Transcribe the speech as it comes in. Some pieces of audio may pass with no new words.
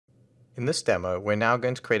In this demo, we're now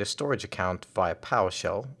going to create a storage account via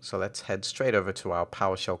PowerShell. So let's head straight over to our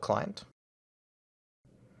PowerShell client.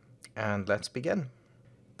 And let's begin.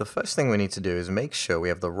 The first thing we need to do is make sure we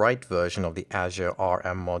have the right version of the Azure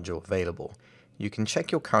RM module available. You can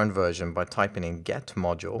check your current version by typing in get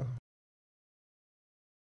module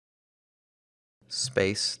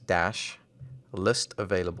space dash list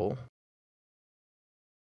available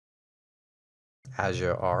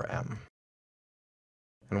Azure RM.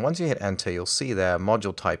 And once you hit enter, you'll see there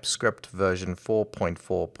module type script version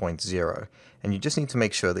 4.4.0. And you just need to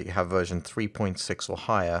make sure that you have version 3.6 or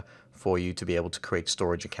higher for you to be able to create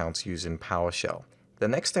storage accounts using PowerShell. The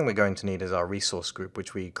next thing we're going to need is our resource group,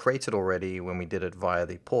 which we created already when we did it via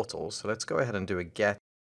the portal. So let's go ahead and do a get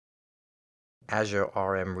Azure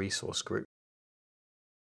RM resource group.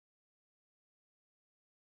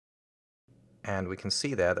 And we can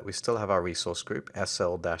see there that we still have our resource group,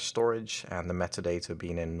 SL-storage, and the metadata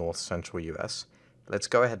being in North Central US. Let's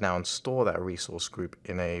go ahead now and store that resource group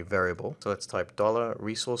in a variable. So let's type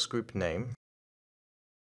 $resource group name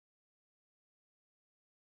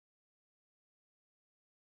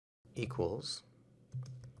equals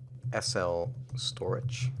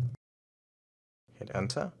SL-storage. Hit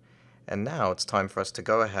enter. And now it's time for us to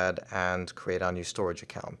go ahead and create our new storage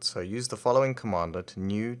account. So use the following command to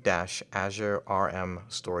new-Azure RM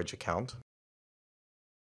storage account.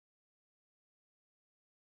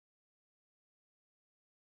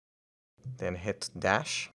 Then hit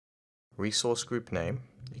dash resource group name.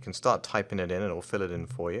 You can start typing it in, it'll fill it in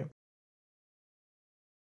for you.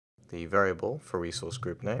 The variable for resource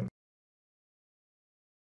group name,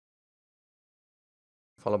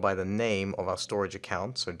 followed by the name of our storage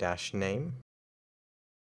account, so dash name.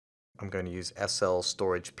 I'm going to use SL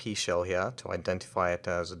Storage PowerShell here to identify it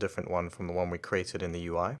as a different one from the one we created in the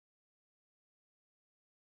UI.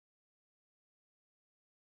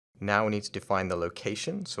 Now we need to define the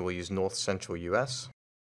location, so we'll use North Central US.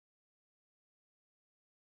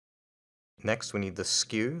 Next we need the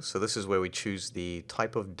SKU, so this is where we choose the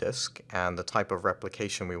type of disk and the type of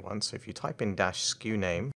replication we want. So if you type in dash SKU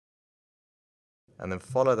name, and then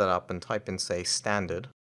follow that up and type in, say, standard,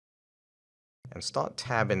 and start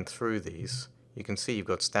tabbing through these, you can see you've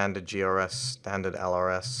got standard GRS, standard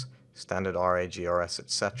LRS, standard RA GRS,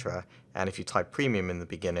 etc. And if you type premium in the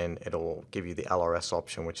beginning, it'll give you the LRS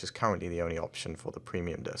option, which is currently the only option for the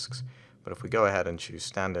premium disks. But if we go ahead and choose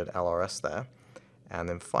standard LRS there, and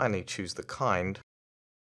then finally choose the kind,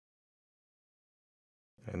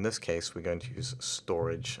 in this case we're going to use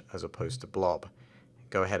storage as opposed to blob.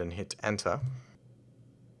 Go ahead and hit enter.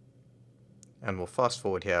 And we'll fast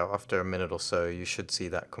forward here. After a minute or so, you should see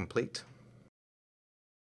that complete.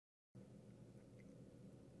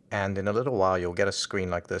 And in a little while, you'll get a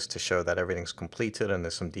screen like this to show that everything's completed and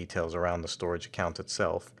there's some details around the storage account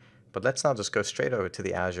itself. But let's now just go straight over to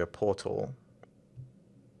the Azure portal.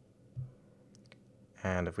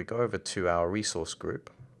 And if we go over to our resource group,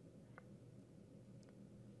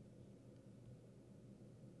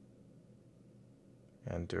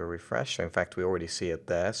 and do a refresh. So in fact, we already see it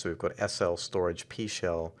there. So we've got SL Storage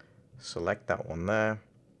PowerShell. Select that one there.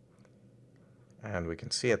 And we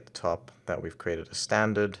can see at the top that we've created a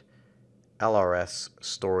standard LRS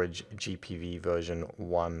storage GPV version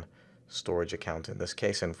 1 storage account in this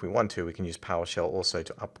case. And if we want to, we can use PowerShell also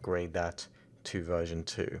to upgrade that to version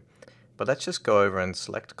 2. But let's just go over and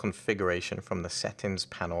select configuration from the settings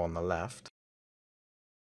panel on the left.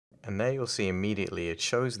 And there you'll see immediately it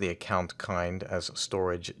shows the account kind as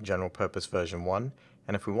storage general purpose version 1.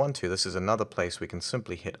 And if we want to, this is another place we can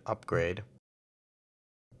simply hit upgrade.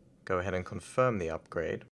 Go ahead and confirm the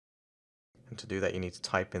upgrade. And to do that, you need to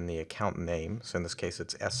type in the account name. So in this case,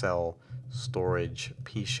 it's SL Storage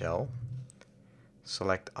PowerShell.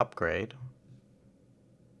 Select upgrade.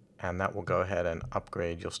 And that will go ahead and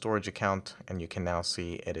upgrade your storage account. And you can now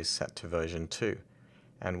see it is set to version 2.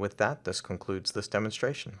 And with that, this concludes this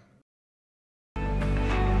demonstration.